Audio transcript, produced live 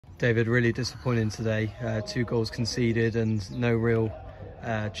David, really disappointing today. 2 goals conceded and no real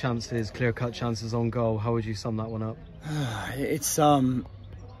clear-cut chances on goal. How would you sum that one up? It's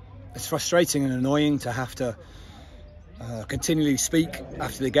frustrating and annoying to have to continually speak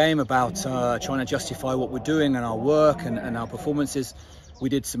after the game about trying to justify what we're doing and our work and our performances. We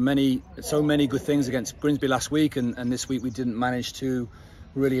did so many good things against Grimsby last week, and this week we didn't manage to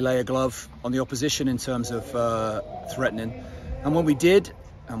really lay a glove on the opposition in terms of threatening. And when we did,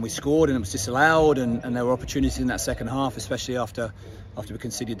 and we scored and it was disallowed, and there were opportunities in that second half, especially after we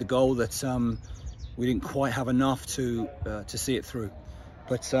conceded the goal, that we didn't quite have enough to see it through.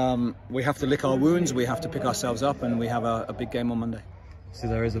 But we have to lick our wounds, we have to pick ourselves up, and we have a big game on Monday. So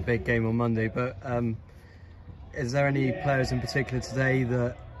there is a big game on Monday, but is there any players in particular today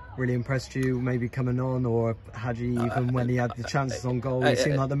that really impressed you, maybe coming on, or had you, even when he had the chances on goal, he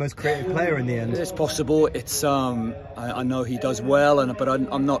seemed like the most creative player in the end? It's possible. It's I know he does well, but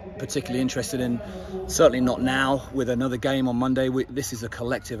I'm not particularly interested in, certainly not now with another game on Monday. This is a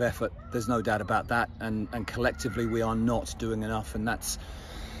collective effort, there's no doubt about that, and collectively we are not doing enough, and that's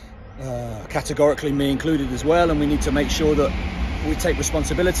categorically me included as well. And we need to make sure that we take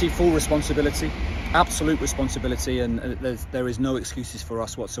responsibility, full responsibility, absolute responsibility, and there is no excuses for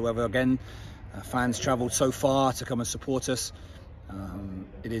us whatsoever. Again, fans travelled so far to come and support us.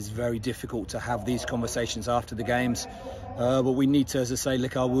 It is very difficult to have these conversations after the games, but we need to, as I say,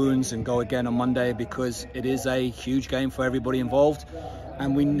 lick our wounds and go again on Monday, because it is a huge game for everybody involved,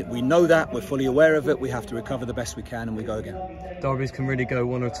 and we know that, we're fully aware of it. We have to recover the best we can, and we go again. Derbies can really go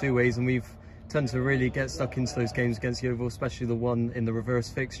one or two ways, and we've tend to really get stuck into those games against Yeovil, especially the one in the reverse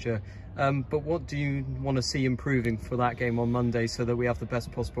fixture. But what do you want to see improving for that game on Monday, so that we have the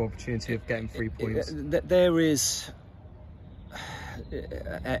best possible opportunity of getting 3 points? There is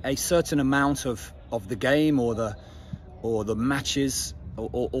a certain amount of the game, or the matches,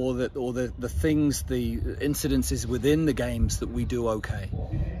 or the things, the incidences within the games that we do okay,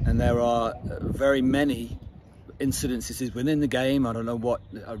 and there are very many incidences within the game. I don't know what,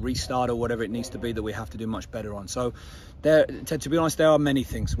 a restart or whatever it needs to be, that we have to do much better on. So to be honest, there are many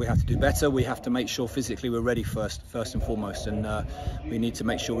things we have to do better. We have to make sure physically we're ready first and foremost, and we need to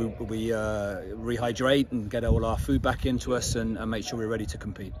make sure we rehydrate and get all our food back into us, and make sure we're ready to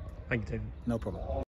compete. Thank you, David. No problem.